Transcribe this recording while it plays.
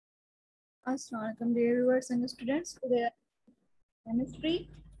Assalamualaikum dear viewers and students. Today chemistry.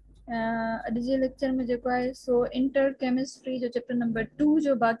 अॼु जे lecture में जेको आहे सो इंटर केमिस्ट्री जो चैप्टर नंबर 2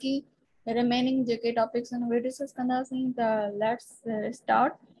 जो बाक़ी रिमेनिंग जेके टॉपिक्स आहिनि उहे डिस्कस कंदासीं त लेट्स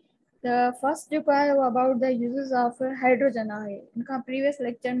स्टार्ट द फर्स्ट जेको आहे उहो about the uses of hydrogen आहे इन खां प्रीवियस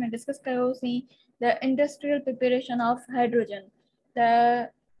लेक्चर में डिस्कस कयोसीं the industrial preparation of hydrogen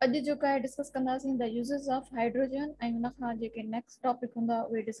त अॼु जेको आहे डिस्कस कंदासीं द यूज़ेस ऑफ हाइड्रोजन ऐं हुन खां जेके नेक्स्ट टॉपिक हूंदा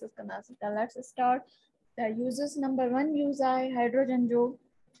उहे डिस्कस कंदासीं त let's start the uses number 1 use आहे हाइड्रोजन जो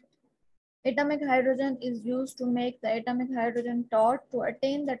Atomic hydrogen is used to make the atomic hydrogen taut to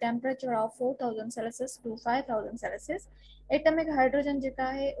attain the temperature of 4000 Celsius to 5000 Celsius. Atomic hydrogen जेका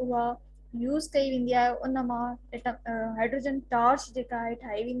है उहा यूज़ कई वेंदी आहे उन मां हाइड्रोजन टॉर्च जेका आहे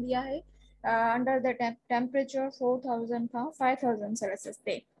ठाही वेंदी आहे under the temperature 4000 Khan 5000 Celsius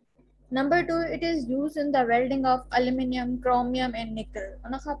ते. Number 2, it is used in the welding of aluminum, chromium and nickel.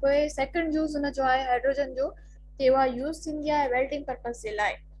 उन खां पोइ सेकंड यूज़ हुन जो आहे हाइड्रोजन जो कि उहा यूज़ थींदी आहे वेल्डिंग पर्पस जे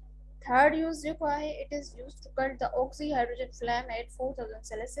लाइ. Third use जेको आहे it is used to cut the oxy-hydrogen flame at 4000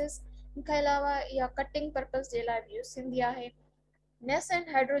 Celsius. इन खां अलावा इहा कटिंग पर्पस जे लाइ बि यूज़ थींदी आहे. नेसेंट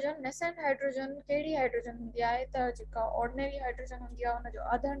हाइड्रोजन कहिड़ी हाइड्रोजन हूंदी आहे त जेका ऑर्डिनरी हाइड्रोजन हूंदी आहे हुनजो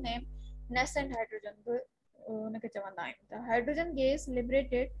अदर नेम नेसेंट हाइड्रोजन बि उनखे चवंदा आहियूं त hydrogen gas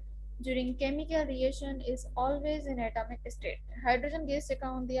liberated during chemical reaction is always in atomic state. Hydrogen gas जेका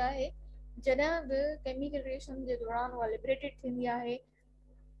हूंदी आहे जॾहिं बि केमिकल रिएक्शन जे दौरान उहा लिबरेटेड थींदी आहे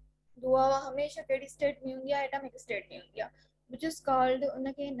दुआ हमेशा कहिड़ी स्टेट में हूंदी आहे एटॉमिक स्टेट में हूंदी आहे विच इज़ कॉल्ड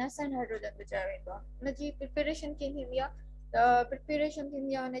उनखे नेसेंट हाइड्रोजन बि चयो वेंदो आहे. उनजी प्रिपरेशन कीअं थींदी आहे त प्रिपरेशन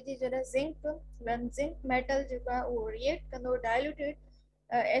थींदी आहे हुनजी जॾहिं ज़िंक मेटल जेको आहे उहो रिएक्ट कंदो डाइल्यूटेड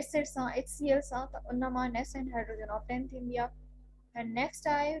एसिड सां HCl सां त उन मां नेसेंट हाइड्रोजन ऑब्टेन थींदी आहे. एंड नेक्स्ट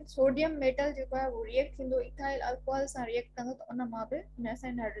आहे सोडियम मेटल जेको आहे उहो रिएक्ट थींदो इथाइल अल्कोहल सां रिएक्ट कंदो त उन मां बि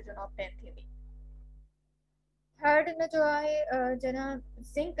नेसेंट हाइड्रोजन ऑब्टेन थींदी. थर्ड इन जो आहे जॾहिं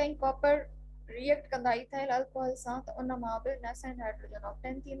ज़िंक ऐं कॉपर रिएक्ट कंदा इथाइल अल्कोहल सां त उन मां बि नेसेंट हाइड्रोजन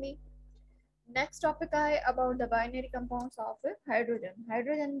ऑब्टेन थींदी. नेक्स्ट टॉपिक आहे about the binary compounds of hydrogen.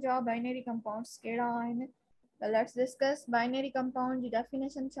 Hydrogen जा बाइनरी कंपाउंड्स कहिड़ा आहिनि त let's discuss. Binary compound ji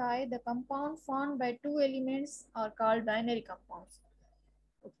definition छा आहे the compound formed by two elements are called binary compounds.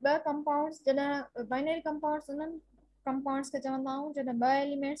 ॿ कंपाउंड्स जॾहिं बाइनरी कंपाउंड्स उन्हनि कंपाउंड्स खे चवंदा आहियूं जॾहिं ॿ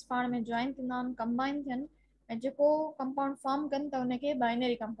एलिमेंट्स पाण में जॉइन थींदा आहिनि कंबाइन थियनि ऐं जेको कंपाउंड फॉर्म कनि त उनखे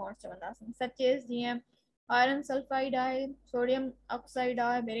बाइनरी कंपाउंड चवंदासीं. सच एज़ जीअं आयरन सल्फाइड आहे सोडियम ऑक्साइड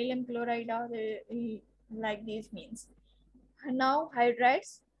आहे बेरिलियम क्लोराइड आहे like these means. Now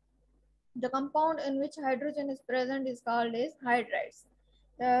hydrides the compound in which hydrogen is present is called as hydrides.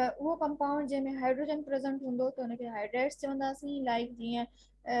 वो कंपाउंड जंहिंमें हाइड्रोजन प्रेजेंट हूंदो त उनखे हाइड्राइड्स चवंदासीं. लाइक जीअं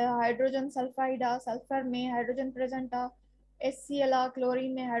हाइड्रोजन सल्फाइड आहे सल्फर में हाइड्रोजन प्रेजेंट आहे HCl आहे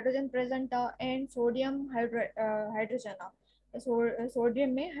क्लोरीन में हाइड्रोजन प्रेजेंट आहे एंड सोडियम हाइड्रोजन आहे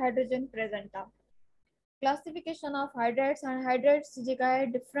सोडियम में हाइड्रोजन प्रेजेंट आहे. Classification of hydrides and hydrides जेका आहे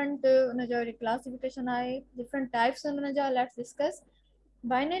डिफरेंट उनजो क्लासिफिकेशन आहे डिफरेंट टाइप्स आहिनि उनजा. Let's discuss.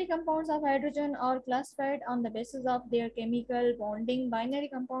 Binary compounds of hydrogen are classified on the basis of their chemical bonding. Binary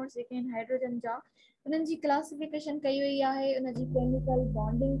compounds जेके आहिनि हाइड्रोजन जा उन्हनि जी क्लासिफिकेशन कई वई आहे उनजी केमिकल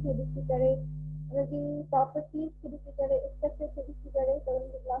बॉन्डिंग खे ॾिसी करे उनजी प्रॉपर्टीज़ खे ॾिसी करे स्ट्रक्चर खे ॾिसी करे त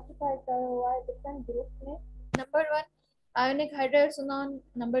उनखे क्लासिफाइड कयो आहे डिफरेंट ग्रुप्स में. नंबर 1 ionic hydrides हूंदा आहिनि.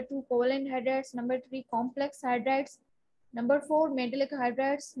 Number 2 covalent hydrides. Number 3 complex hydrides. Number 4 metallic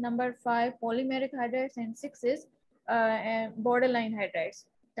hydrides. Number 5 polymeric hydrides and 6 is borderline hydrides.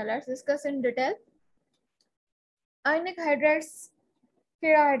 So let's discuss in detail. Ionic hydrides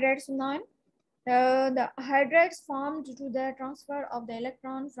kira hydrides hunda the hydrides formed due to the transfer of the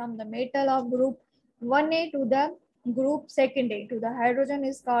electron from the metal of group 1a to the group 2a to the hydrogen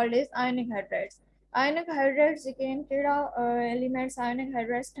is called as ionic hydrides. Ionic hydrides again kira elements ionic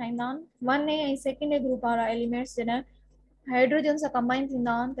hydrides ठाहींदा आहिनि 1a ऐं 2a group वारा elements जॾहिं hydrogen सां combine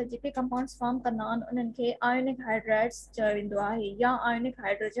थींदा आहिनि त जेके compounds form कंदा आहिनि उन्हनि खे आयोनिक हाइड्राइड्स चयो वेंदो आहे या आयोनिक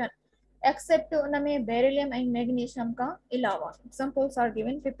हाइड्रोजन एक्सेप्ट उन में बेरिलियम ऐं मैग्नीशियम खां अलावा. एग्जांपल्स आर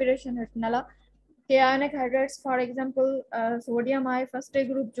गिवन प्रिपरेशन हिटनला के ionic hydrides for example sodium आहे फर्स्ट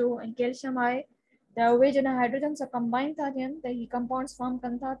ग्रुप जो ऐं कैल्शियम आहे त उहे जॾहिं हाइड्रोजन सां कंबाइन था थियनि त ही कंपाउंड्स फॉर्म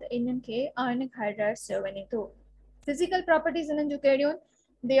कनि था त इन्हनि खे आयोनिक हाइड्राइड्स चयो वञे थो. फिजिकल प्रॉपर्टीज़ इन्हनि जूं कहिड़ियूं आहिनि.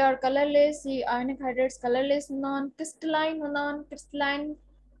 They are colorless. The ionic hydrides colorless non-crystalline crystalline.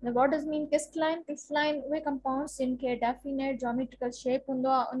 Now what does mean crystalline? Crystalline way compounds जिनके definite geometrical shape हूंदो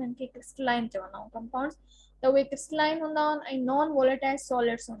आहे उन्हनि खे crystalline चवंदा आहियूं compounds. त उहे crystalline हूंदा आहिनि ऐं non volatile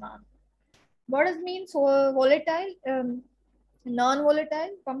solids हूंदा आहिनि. What does mean so volatile? Non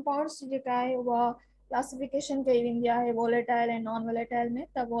volatile compounds जेका आहे उहा क्लासिफिकेशन कई वेंदी आहे वोलेटाइल ऐं नॉन वोलेटाइल में।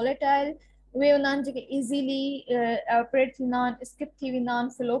 त वोलेटाइल उहे हूंदा आहिनि जेके इज़ीली ऑपरेट थींदा आहिनि, स्किप थी वेंदा आहिनि,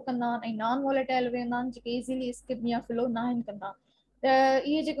 फ्लो कंदा आहिनि, ऐं नॉन वोलेटाइल उहे हूंदा आहिनि जेके इज़ीली स्किप या फ्लो न आहिनि कंदा। त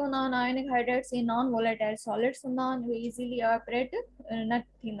इहे जेके हूंदा आहिनि आयनिक हाइड्रेट्स, इहे नॉन वोलेटाइल सॉलिड्स हूंदा आहिनि, उहे इज़ीली ऑपरेट न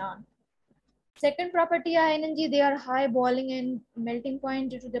थींदा आहिनि। Second property आहे इन्हनि जी, they are high boiling and melting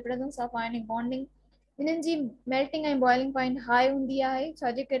point due to the presence of ionic bonding। इन्हनि जी melting ऐं boiling point high हूंदी आहे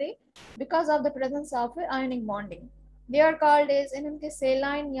छाजे करे, because of the presence of ionic bonding। they are called as, इन्हनि खे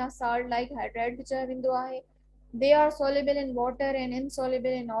saline या salt like hydride बि चयो वेंदो आहे। they are soluble in water and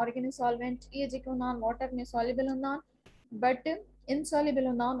insoluble in organic solvent। इहे जेके हूंदा आहिनि water में soluble हूंदा आहिनि but insoluble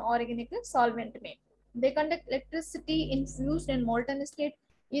हूंदा आहिनि organic solvent में। they conduct electricity in fused and molten state।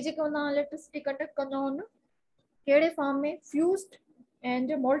 ये जेके हूंदा आहिनि इलेक्ट्रिसिटी कंडक्ट कंदा आहिनि कहिड़े फॉर्म में, फ्यूज़्ड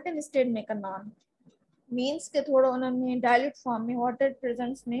एंड मोल्टन स्टेट में कंदा आहिनि। मीन्स के थोरो उन्हनि में डाइल्यूट फॉर्म में वाटर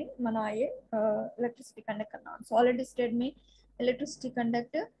प्रेजेंस में माना ये इलेक्ट्रिसिटी कंडक्ट कंदा आहिनि, सॉलिड स्टेट में इलेक्ट्रिसिटी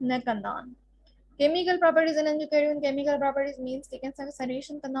कंडक्ट न कंदा आहिनि। केमिकल प्रॉपर्टीज़ इन्हनि जूं कहिड़ियूं आहिनि, केमिकल प्रॉपर्टीज़ मीन्स के कंहिं सां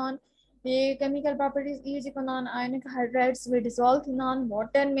रिएक्शन कंदा आहिनि। ये केमिकल प्रॉपर्टीज़ इहे जेके हूंदा आहिनि आयनिक हाइड्राइड्स उहे डिसॉल्व थींदा आहिनि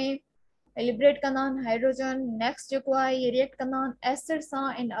वाटर में, लिबरेट कंदा आहिनि हाइड्रोजन। नेक्स्ट जेको आहे ये रिएक्ट कंदा आहिनि एसिड सां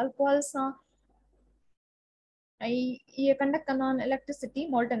एंड अल्कोहल सां, ऐं ये कंडक्ट कंदा आहिनि इलेक्ट्रिसिटी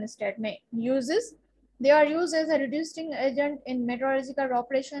मोल्टन स्टेट में। Uses, they are used as a reducing agent in meteorological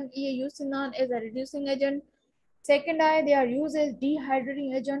operation. ये यूज़ थींदा आहिनि as a reducing agent. Second आहे they are used as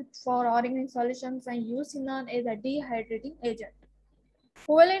dehydrating agent for organic solutions, ऐं यूज़ थींदा आहिनि as a dehydrating agent.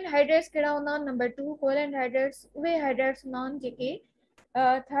 Covalent hydrates कहिड़ा हूंदा आहिनि, नंबर 2 कोवेलेंट हाइड्रेट्स उहे हाइड्रेट्स हूंदा आहिनि जेके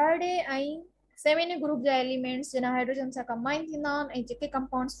थर्ड ऐं सेवन ग्रुप जा एलिमेंट्स जिन हाइड्रोजन सां कंबाइन थींदा आहिनि ऐं जेके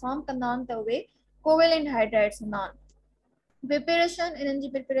कंपाउंड्स फॉर्म कंदा आहिनि त उहे कोवेलेंट हाइड्रेट्स हूंदा आहिनि। प्रिपरेशन, इन्हनि जी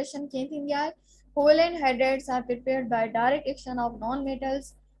प्रिपरेशन कीअं थींदी आहे, covalent hydrates are prepared by direct action of non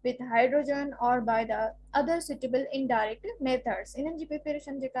metals with hydrogen or by the other suitable indirect methods। इन्हनि जी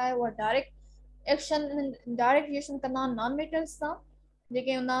प्रिपरेशन जेका आहे उहा डायरेक्ट एक्शन, डायरेक्ट रिएक्शन कंदा आहिनि नॉन मेटल्स सां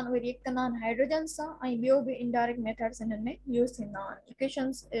जेके हूंदा आहिनि उहे रिएक्ट कंदा आहिनि हाइड्रोजन सां, ऐं ॿियो बि इनडायरेक्ट मेथड्स हिननि में यूज़ थींदा आहिनि।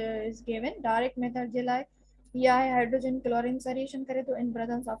 Equations is given direct method जे लाइ इहा आहे हाइड्रोजन क्लोरीन सां रिएक्शन करे थो इन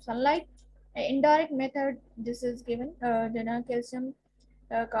प्रेजेंस ऑफ सनलाइट, ऐं indirect method this is given जॾहिं कैल्शियम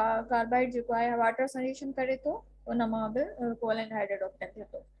कार्बाइड जेको आहे वाटर सां रिएक्शन करे थो उन मां बि कोवेलेंट हाइड्रेट ऑब्टेन थिए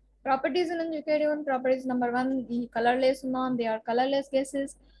थो। प्रॉपर्टीज़ इन्हनि जूं कहिड़ियूं आहिनि, प्रॉपर्टीज़ नंबर 1 ही कलरलेस हूंदा आहिनि, they are colourless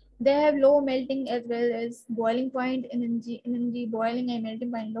gases. they have low melting as well as boiling point। इन्हनि जी boiling and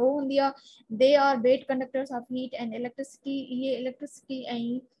melting point low हूंदी आहे। they are bad conductors of heat and electricity। इहे electricity ऐं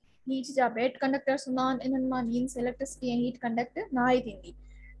heat जा bad conductors हूंदा आहिनि, इन्हनि मां means electricity and heat conduct न आहे थींदी।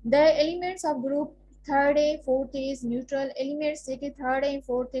 the elements of group third A fourth A is neutral। elements JK third ऐं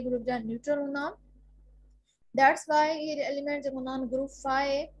fourth A group जा neutral हूंदा आहिनि। that's why इहे elements जेके हूंदा आहिनि group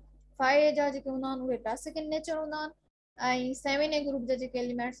 5A जा जेके हूंदा आहिनि उहे basic in nature हूंदा आहिनि, ऐं 7A ग्रुप जा जेके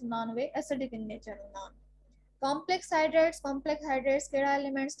एलिमेंट्स हूंदा आहिनि उहे एसिडिक इन नेचर हूंदा आहिनि। कॉम्प्लेक्स हाइड्रेट्स कहिड़ा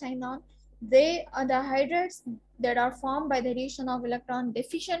एलिमेंट्स ठाहींदा आहिनि, they are the hydrates that are formed by the addition of electron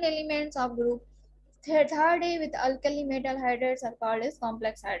deficient elements of group third A with alkali metal hydrates are called as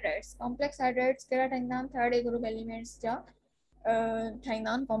complex hydrates। complex hydrates कहिड़ा ठाहींदा आहिनि, third A group elements जा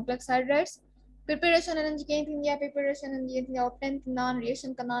ठाहींदा आहिनि complex hydrates। Preparation इन्हनि जी कीअं थींदी आहे, प्रिपरेशन इन्हनि जी थींदी आहे ऑब्टेन थींदा आहिनि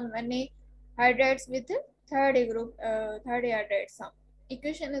रिएक्शन कंदा आहिनि when A hydrates with third A group third A hydrates सां।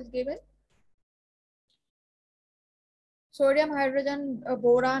 equation is given sodium hydrogen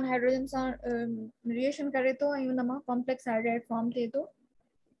boron hydrogen सां रिएक्शन करे थो ऐं उन मां कॉम्प्लेक्स हाइड्रेट फॉर्म थिए थो।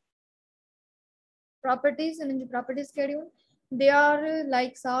 प्रॉपर्टीज़, इन्हनि जी प्रॉपर्टीज़ कहिड़ियूं, दे आर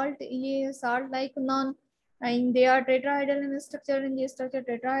लाइक साल्ट, इहे साल्ट लाइक हूंदा आहिनि, ऐं they are tetrahedral in structure, इनजी स्ट्रक्चर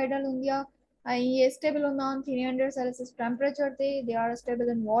टेट्राहाइड्रल हूंदी आहे, ऐं इहे स्टेबल हूंदा आहिनि 300 सेल्सियस टेम्परेचर ते। They are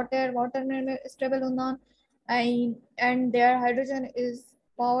stable in water में स्टेबल हूंदा आहिनि, and there hydrogen is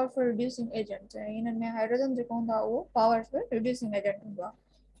powerful reducing agent. इन्हनि में हाइड्रोजन जेको हूंदो आहे उहो पावरफुल रिड्यूसिंग एजेंट हूंदो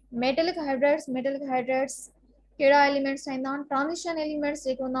आहे। मेटेलिक हाइड्रेट्स कहिड़ा एलिमेंट्स ठाहींदा आहिनि, ट्रांजिशन एलिमेंट्स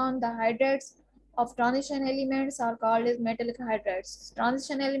जेके हूंदा आहिनि the hydrates of transition elements are called as metallic hydrides।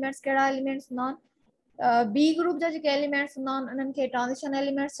 transition elements कहिड़ा एलिमेंट्स हूंदा आहिनि, बी ग्रुप जा जेके एलिमेंट्स हूंदा आहिनि उन्हनि खे ट्रांजिशन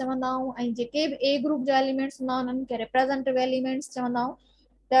एलिमेंट्स चवंदा आहियूं, ऐं जेके बि ए ग्रुप जा एलिमेंट्स हूंदा आहिनि उन्हनि खे रिप्रेजेंटेटिव एलिमेंट्स चवंदा आहियूं।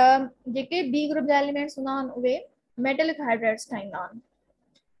 त जेके बी ग्रुप जा एलिमेंट्स हूंदा आहिनि उहे मेटेलिक हाइड्रेट्स ठाहींदा आहिनि।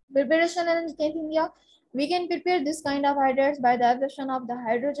 प्रिपरेशन इन्हनि जी कीअं थींदी आहे, we can prepare this kind of hydrates by the absorption of the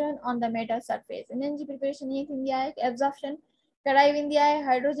hydrogen on the metal surface। इन्हनि जी प्रिपरेशन ईअं थींदी आहे कि एब्जॉर्प्शन कराई वेंदी आहे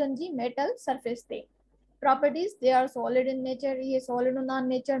हाइड्रोजन जी मेटल सरफेस ते। Properties, they are solid in nature, इहे सॉलिड हूंदा आहिनि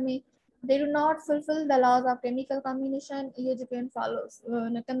नेचर में। They do not fulfil the laws of chemical combination, इहे जेके आहिनि फॉलो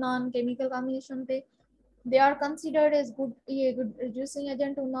न कंदा आहिनि केमिकल कॉम्बिनेशन ते। They are considered as good, इहे गुड रिड्यूसिंग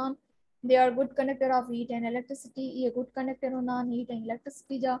एजेंट हूंदा आहिनि। They are good conductor of heat and electricity. ये good conductor होना heat and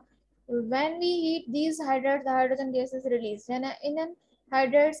electricity जा. When we heat these hydrates, the hydrogen gas is released. And in an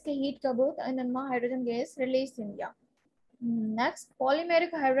hydrates के heat का बहुत in an hydrogen gas released in दिया. Next,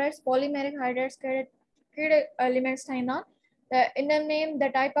 polymeric hydrates. Polymeric hydrates के elements हैं ना. The inner name, the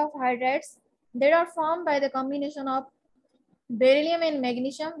type of hydrates that are formed by the combination of beryllium and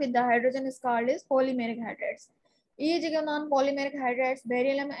magnesium with the hydrogen is called as polymeric hydrates. ये जगह non polymeric hydrates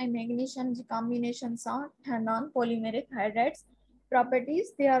beryllium and magnesium की combination are non polymeric hydrates.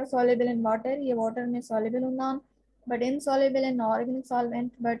 Properties, they are soluble in water. ये water में soluble होना, but insoluble in organic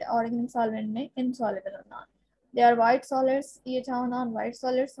solvent, but organic solvent में insoluble होना. They are white solids. ये क्या होना, white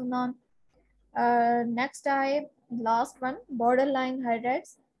solids होना. Next I last one, borderline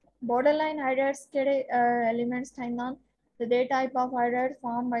hydrates. Borderline hydrates के elements हैं ना. So they type of hydrates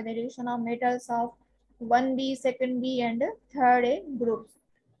formed by the addition of metals of 1b, 2b and 3a groups.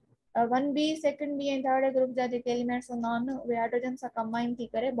 1b, 2b and 3a group जाते elements are non hydrogens are combined थी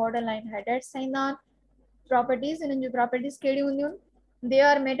करे borderline hydrates हैं ना. Properties इन्हें जो properties केड़ी होंगी उन they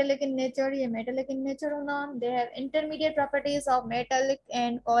are metallic in nature. ये metallic in nature होना. They have intermediate properties of metallic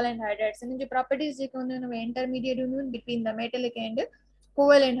and covalent hydrates. इन्हें जो properties जो होंगी उन intermediate होंगी between the metallic and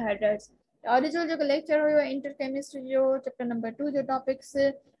covalent hydrates. और जो lecture हुआ interchemistry जो chapter number 2 जो topics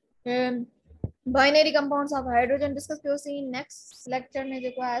binary compounds of hydrogen discuss कयो सी. Next lecture में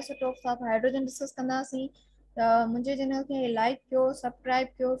जो isotopes of hydrogen discuss कंदा सी. मुझे जिन्हें खे like कयो, subscribe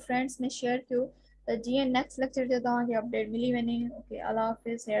कयो, friends में share कयो. The GN next lecture जो तव्हांखे update मिली वञे. Okay, Allah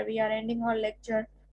Hafiz. Here we are ending our lecture.